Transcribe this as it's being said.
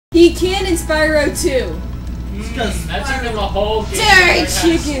He can in Spyro too. That took him a whole game Dang to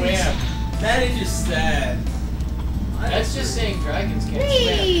learn chickens! how to swim. That is just sad. That's just saying dragons can't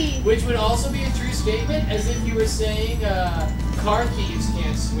swim. Which would also be a true statement, as if you were saying car thieves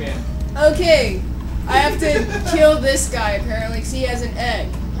can't swim. Okay, I have to kill this guy apparently because he has an egg.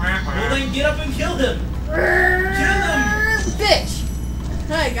 Well then get up and kill him! Kill him! Bitch!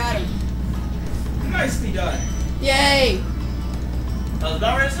 I got him. Nicely done. Yay! I was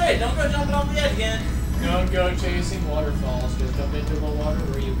about ready to say, don't go jumping off the edge again. Don't go chasing waterfalls, just jump into the water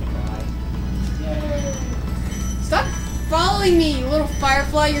where you can die. Yay. Stop following me, you little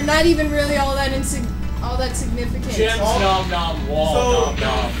firefly. You're not even really all that significant. Gems, nom nom, wall, So, nom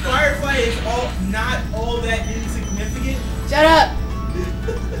nom. Firefly is not all that insignificant. Shut up!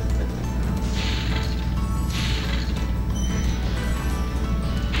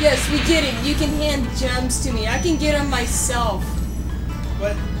 Yes, we get it. You can hand gems to me. I can get them myself.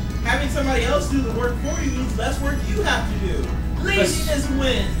 But having somebody else do the work for you means less work you have to do. Laziness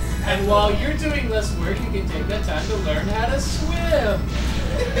wins. And while you're doing less work, you can take that time to learn how to swim.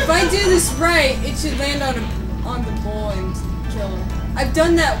 If I do this right, it should land on the bull and kill him. I've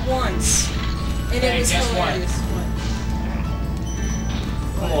done that once, and it was guess what? hilarious.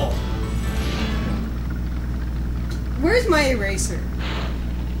 Cool. Where's my eraser?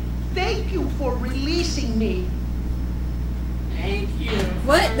 Thank you for releasing me. Thank you.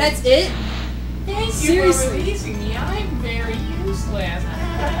 What? That's it? Thank Seriously? you for releasing me. I'm very useless.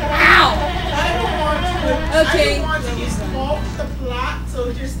 Ow! Okay. I don't want to get involved with the plot,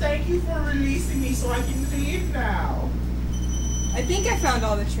 so just thank you for releasing me so I can leave now. I think I found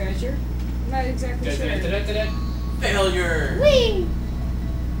all the treasure. I'm not exactly sure. Failure. Whee!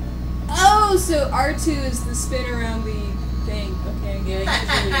 Oh, so R2 is the spin around the thing. Okay. Yeah,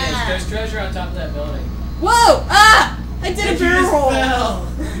 usually is. There's treasure on top of that building. Whoa! Ah! I did a barrel roll.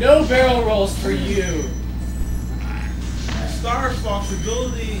 No barrel rolls for you. Star Fox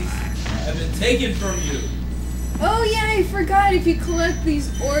abilities have been taken from you. Oh yeah, I forgot. If you collect these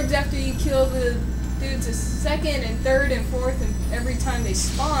orbs after you kill the dudes a second and third and fourth, and every time they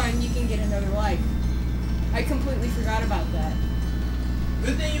spawn, you can get another life. I completely forgot about that.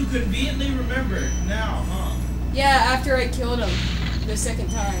 Good thing you conveniently remembered now, huh? Yeah, after I killed him the second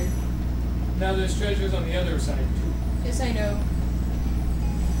time. Now there's treasures on the other side too. Yes, I know.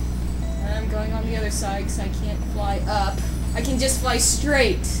 I'm going on the other side because I can't fly up. I can just fly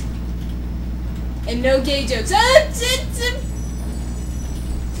straight. And no gay jokes.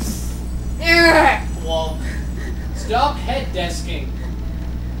 Well, stop head desking.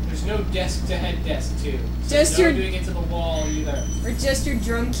 There's no desk to head desk to. So Just no your- doing it to the wall either. Or just your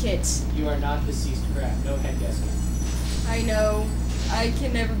drum kit. You are not deceased crab. No head desking. I know. I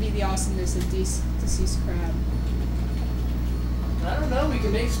can never be the awesomeness of deceased crab. I don't know. We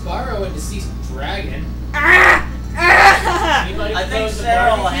can make Spyro a deceased dragon. Ah! Ah! Anybody I think propose a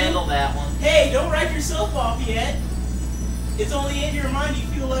Sarah will barbecue? handle that one. Hey, don't write yourself off yet. It's only in your mind you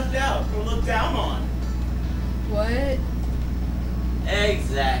feel left out or looked down on. What?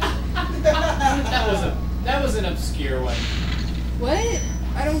 Exactly. That was an obscure one. What?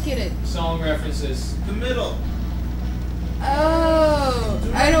 I don't get it. Song references. The middle.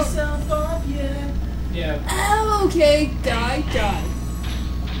 Oh, I don't. Yourself off yet. Yeah. Oh, okay. Die.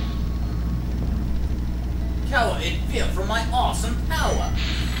 How it feel from my awesome power.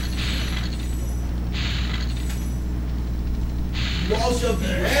 You all shall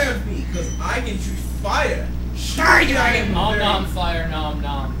beware of me, because I can shoot fire. Surely I am. Nom nom fire nom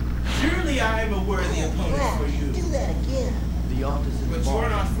nom. Surely I am a worthy opponent for you. Do that again. The office is But you are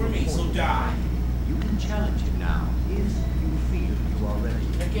not for me, so die. You can challenge him now if you feel you are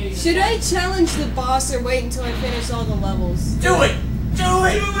ready. Should I challenge the boss or wait until I finish all the levels? Do it! Do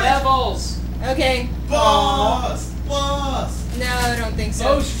it! Levels. Okay. Boss! Boss! No, I don't think so.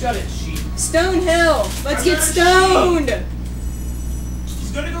 Oh, shut it, sheep. Stone Hill. Let's I'm get not stoned.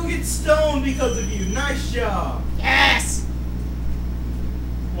 She's gonna go get stoned because of you. Nice job. Yes.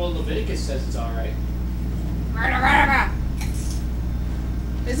 Well, Leviticus says it's all right.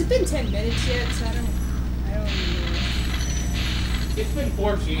 Has it been 10 minutes yet? So I don't even know. It's been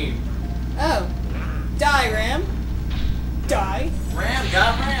 14. Oh. Die, Ram. Die. Ram,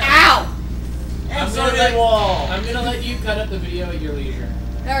 got ram. Ow! And so did wall. I'm gonna let you cut up the video at your leisure.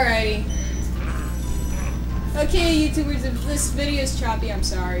 Alrighty. Okay, YouTubers, if this video is choppy, I'm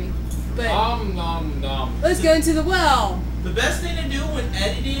sorry. But Nom nom nom. let's go into the well. The best thing to do when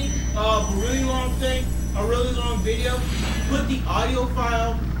editing a really long thing, a really long video, put the audio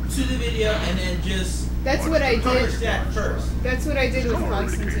file to the video and then just That's what I publish did. that first. That's what I did with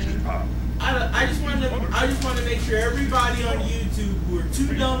Constantine. I just wanted to make sure everybody on YouTube who are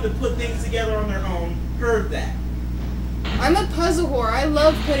too dumb to put things together on their own heard that. I'm a puzzle whore. I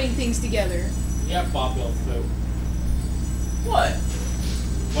love putting things together. Yeah, Bob Bill Food. What?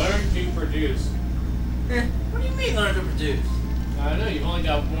 Learn to produce. What do you mean learn to produce? I don't know, you've only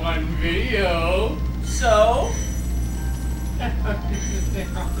got one video. So? And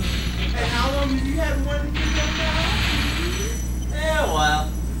how long have you had one video now? Yeah,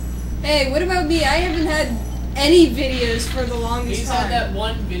 well. Hey, what about me? I haven't had any videos for the longest He's time. had that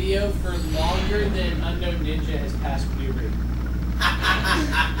one video for longer than Unknown Ninja has passed puberty.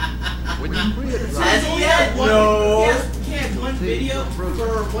 When you free a So dragon, he's only had one, No. he has one video for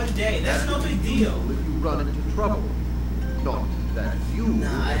 1 day. That's no big deal. if you run into trouble. Not that you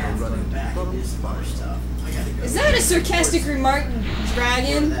Nah, I have to run go into back trouble. and do some other stuff. I gotta go. Is that a sarcastic remark,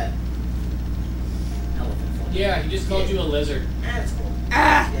 Dragon? That elephant one. Yeah, he just called you a lizard. That's cool.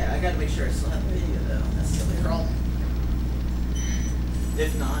 Ah! Yeah, I gotta make sure I still have the video though. That's the only problem.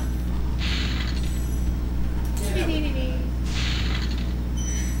 If not,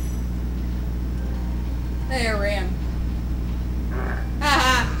 Hey, I ran. Ha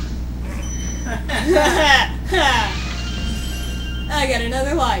ha! I got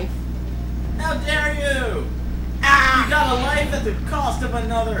another life. how dare you? Ah! You got a life at the cost of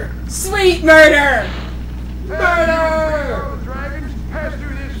another. Sweet murder! Murder! Dragons pass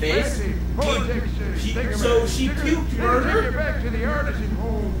through this Face? fancy vortex. So she puked murder? Take her back to the artisan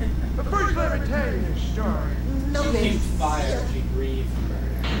home. But first let me tell you a story. No, She baby. kicked fire, she breathed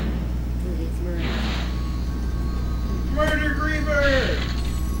murder. Murder Griever!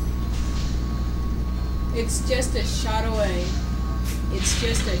 It's just a shot away. It's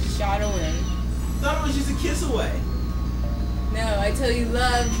just a shot away. Thought it was just a kiss away. No, I tell you,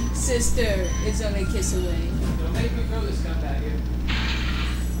 love, sister, it's only a kiss away. Don't make me throw this stuff at you.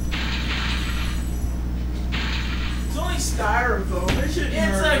 It's only styrofoam. It shouldn't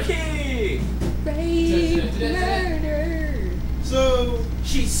It's a hurt. key. Rape, murder. So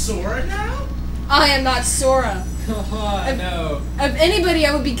she's Sora now? I am not Sora. Oh, no. Of anybody,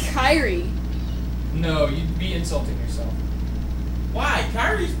 I would be Kyrie. No, you'd be insulting yourself. Why?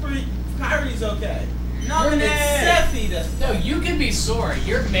 Kyrie's okay. Nominate. It's Sephi that's No, you can be Sora.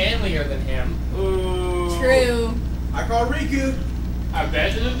 You're manlier than him. Ooh. True. I call Riku. I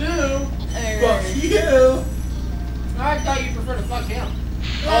bet you do. Fuck you. I thought you preferred to fuck him.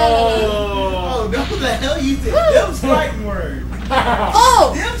 Oh, no, what the hell you did? That was fighting words.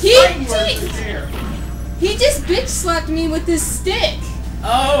 Oh, Them fighting words is he, here. he just bitch slapped me with this stick.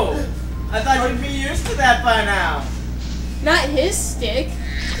 Oh, I thought you'd be used to that by now. Not his stick.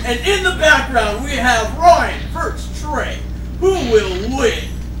 And in the background, we have Ryan versus Trey. Who will win?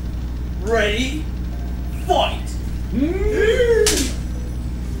 Ready? Fight!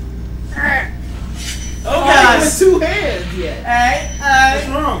 Oh, Fighting with guys! 2 hands yet. What's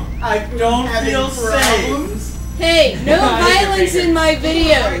Hey, wrong? I don't Having feel safe. problems? Hey, no I hate your violence finger. in my Right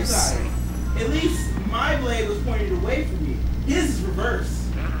videos. side. At least my blade was pointed away from you. His is reverse.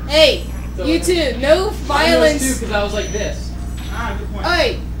 Hey, So- you too. No Mine was too, violence. because I was like this. Ah, good point.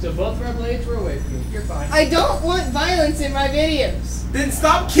 Hey, So both of our blades were away from you. You're fine. I don't want violence in my videos. Then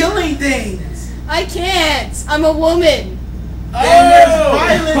stop killing things. I can't. I'm a woman. And there's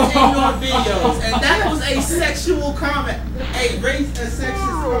violence in your videos, and that was a sexual comment. A sexist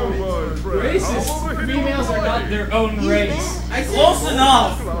comment. Racist. Females are not their own race. I said Close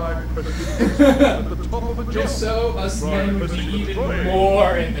enough. At the top of the Just so us men would be even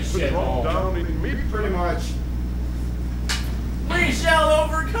more in the shithole. down immediately. pretty much. We shall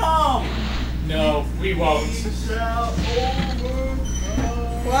overcome. No, we won't. We shall overcome.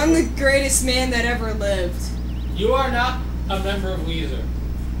 Well, I'm the greatest man that ever lived. You are not a member of Weezer.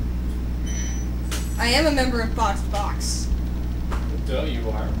 I am a member of Box Box. Duh, you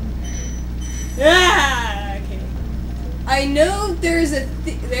are. Ah, okay. I know there's a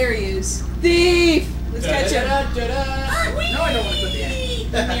there he is. Thief! Let's catch him. Da-da-da-da-da. No, I don't want to put the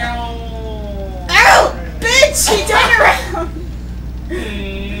end. Meow. Ow! Bitch! He turned around!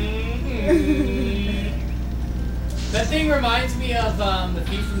 That thing reminds me of the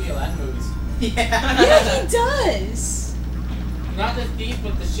thief from the Aladdin movies. Yeah, he does! Not the thief,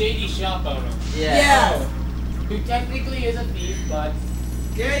 but the shady shop owner. Yeah. Who technically is a thief, but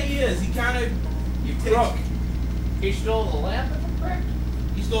Yeah, he is. He kind of. you crook. He stole the lamp, if I'm correct.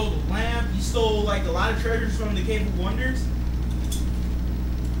 He stole the lamp. He stole like a lot of treasures from the Cave of Wonders.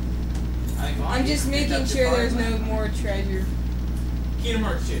 I'm just making sure there's no more treasure. Kingdom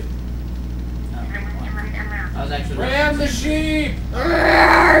Hearts 2. I was actually. Ram the sheep!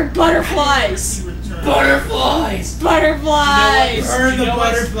 Arrgh, butterflies! He returned. Butterflies! Butterflies! Burn the You know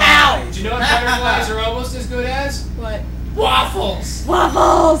what's- butterflies. Ow! Do you know what butterflies are almost as good as? What? Waffles!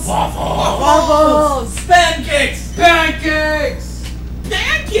 Waffles! Waffles! Pancakes! Pancakes!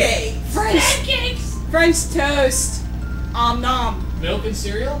 Pancake! French toast. Nom. Milk and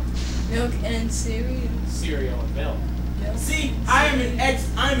cereal? Milk and cereal. Cereal and milk. See, I'm an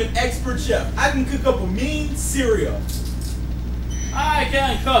expert chef. I can cook up a mean cereal. I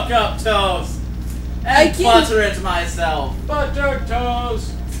can cook up toast I and can- butter it myself. Butter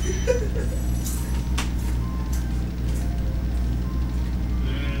toast!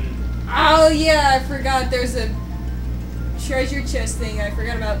 Oh yeah, I forgot there's a treasure chest thing I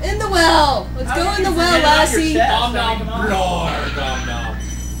forgot about. In the well! Let's How go did in the you well, forget about your lassie! chest? Nom nom Come on. roar, nom nom.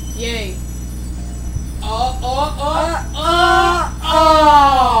 Yay. Oh.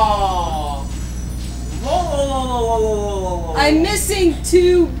 Whoa. I'm missing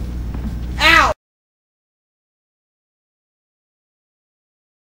 2